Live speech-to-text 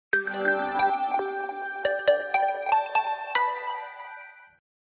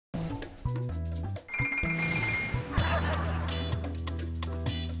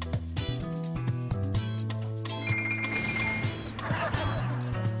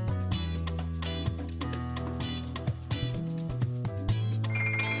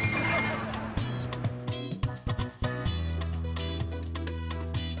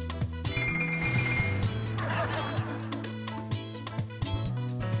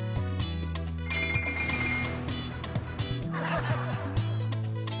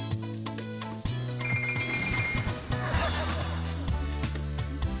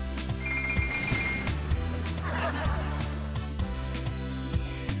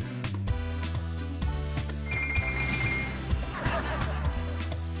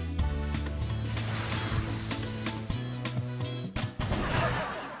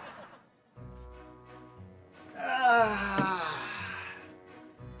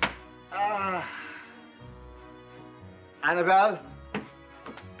Annabelle?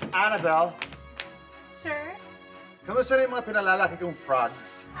 Annabelle? Sir? Kamusta rin yung mga pinalalaki kong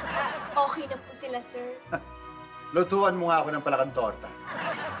frogs? Okay na po sila, sir. Lutuan mo nga ako ng palakang torta.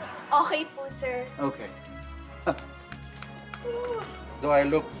 Okay po, sir. Okay. Do I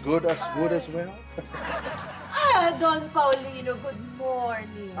look good as well? Don Paulino, good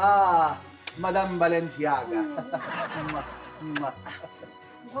morning. Madam Balenciaga.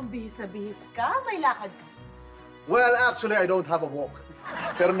 Mukhang bihis na bihis ka. May lakad ka. Well, actually, I don't have a walk.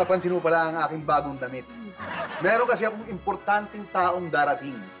 Pero napansin mo pala ang aking bagong damit. Meron kasi akong importanteng taong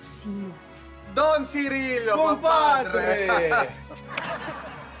darating. Sino? Don Cirilo, Compadre!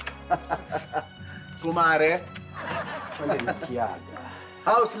 Kumare, Balenciaga.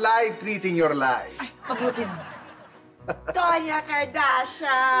 how's life treating your life? Ay, mabuti naman. Tonya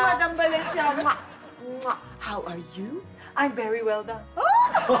Kardashian! Madam Balenciaga! How are you? I'm very well done. Oh!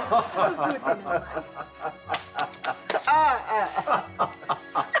 Mabuti naman.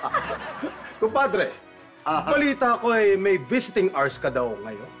 Compadre, balita ko may visiting hours ka daw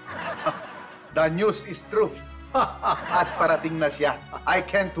ngayon. The news is true. At parating na siya. I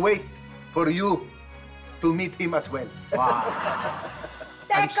can't wait for you to meet him as well. Wow.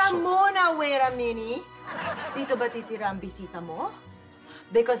 Teka muna, wait a minute. Dito ba titira ang bisita mo?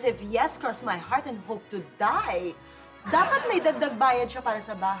 Because if yes, cross my heart and hope to die, dapat may dagdag bayad siya para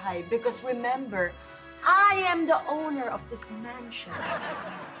sa bahay. Because remember, I am the owner of this mansion.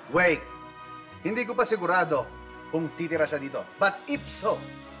 Wait, hindi ko pa sigurado kung titira siya dito. But if so,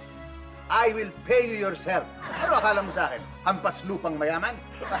 I will pay you yourself. Ano akala mo sa akin? Hampas lupang mayaman?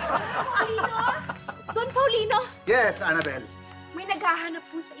 Paulino? Don Paulino? Yes, Annabelle. May naghahanap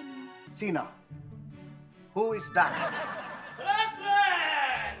po sa inyo. Sino? Who is that?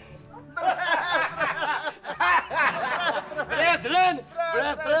 Brethren! Brethren!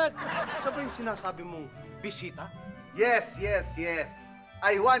 Brethren! Siya ba yung sinasabi mong bisita? Yes.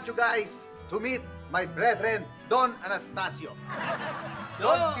 I want you guys to meet my brethren, Don Anastasio.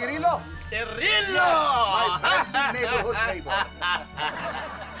 Don Cirilo. Cirilo! My friendly neighborhood neighbor.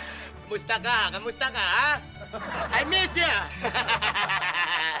 Kamusta ka? Kamusta ka, ha? I miss you!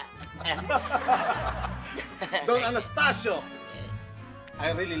 Don Anastasio,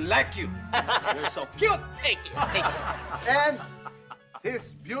 I really like you. You're so cute. Thank you, thank you. And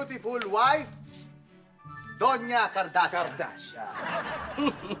his beautiful wife, Doña Kardashian.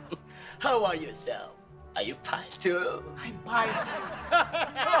 How are yourself? Are you fine too? I'm fine.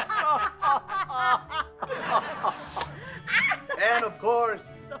 And of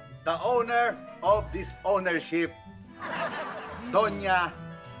course, the owner of this ownership, Doña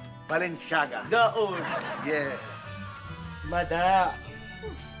Balenciaga. The old Yes. Madam.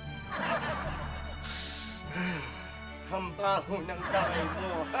 Ang baho ng kamay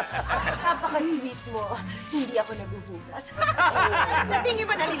mo. Napaka-sweet mo. Hindi ako naguhugas. Sa tingin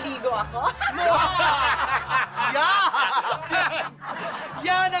ba naliligo ako?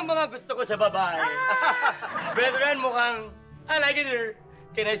 Yan ang mga gusto ko sa babae. Brethren, mukhang I like it here.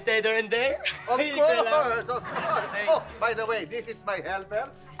 Can I stay there and there? Of course. Oh, by the way, this is my helper,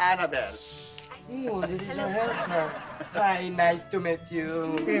 Annabelle. Oh, this is your helper. Hi, nice to meet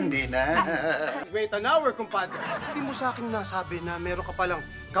you. Hindi na. Wait an hour, compadre. Hindi mo sa akin nasabi na meron ka palang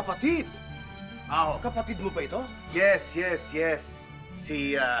kapatid. Kapatid mo ba ito? Yes.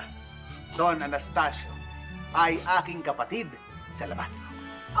 Si Don Anastasio ay aking kapatid sa labas.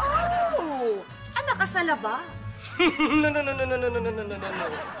 Oh! Anak ka sa labas. No.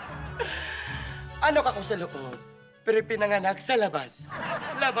 Ano ka ko sa loob? Pero pinanganak sa labas.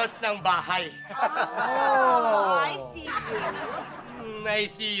 Labas ng bahay. Oh, I see you. I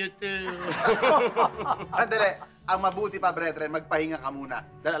see you too. Sandali, ang mabuti pa, brethren, magpahinga ka muna.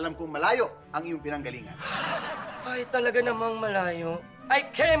 Dahil alam kong malayo ang iyong pinanggalingan. Ay, talaga namang malayo. I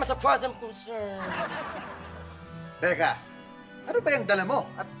came as a frozen concern. Teka, ano ba yung dala mo?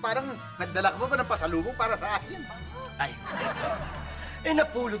 At parang nagdala ka ba ng pasalubong para sa akin? Ay,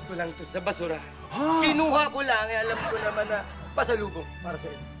 napulot ko lang to sa basura. Kinuha ko lang, alam ko naman na pasalubong para sa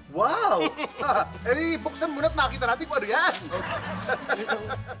inyo. Wow! Buksan mo na't makita natin kung ano yan.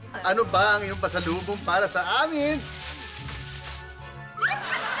 Ano ba ang iyong pasalubong para sa amin?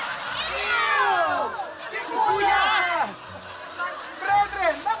 Sibuyas!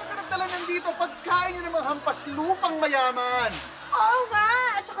 Brethren, bakit na nagdala nandito pagkain niyo ng mga hampas lupang mayaman? Oo nga!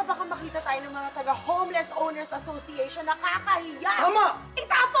 At saka baka makita tayo ng mga taga-Homeless Owners Association na kakahiya. Tama!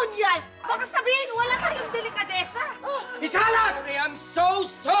 Itapon yan! Baka sabihin, wala tayong delikadesa. Oh. Ikalat! I'm so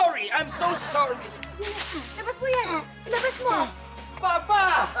sorry! I'm so sorry! Labas mo yan! Labas mo!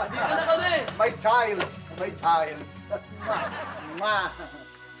 Papa! Dito na kami! My child!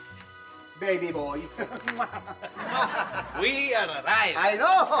 baby boy. We are arrived. I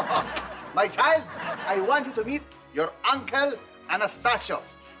know! My child, I want you to meet your uncle, Anastasio.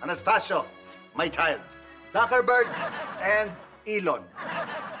 Anastasio, my child. Zuckerberg and Elon.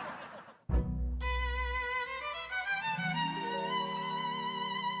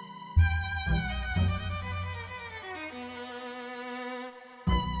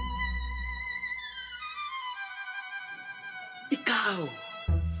 Ikaw.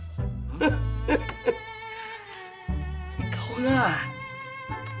 Ikaw nga.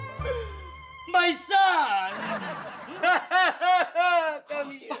 My son!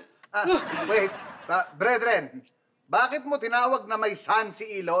 Come here. Wait, brethren, bakit mo tinawag na may son si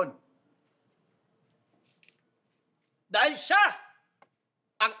Elon? Dahil siya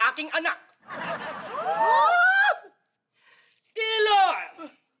ang aking anak.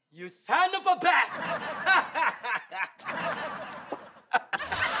 Elon! You son of a best!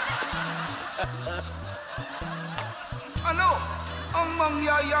 Ano ang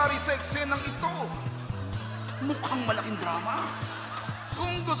mangyayari sa eksenang ito? Mukhang malaking drama.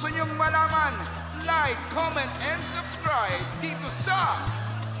 Kung gusto niyong malaman, like, comment, and subscribe dito sa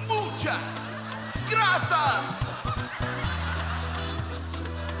Muchas Grasas!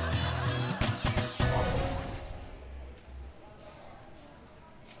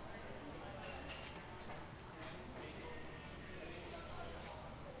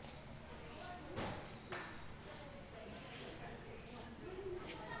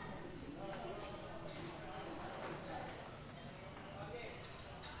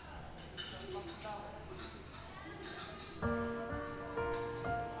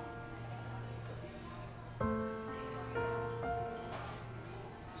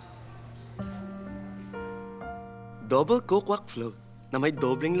 Double Coke Wack Float na may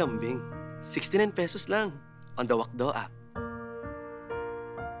dobleng lambing. 69 pesos lang on the Wakdo app.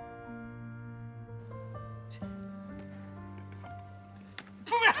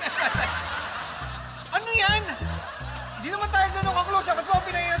 Ano yan? Hindi naman tayo ganun ka-close. Bakit mo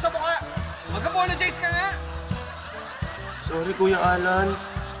pinahiran sa mukha? Mag-apologize ka nga. Sorry, Kuya Alan.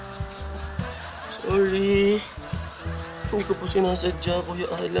 Sorry. Hindi ko po sinasadya,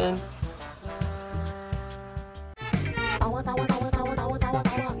 Kuya Alan.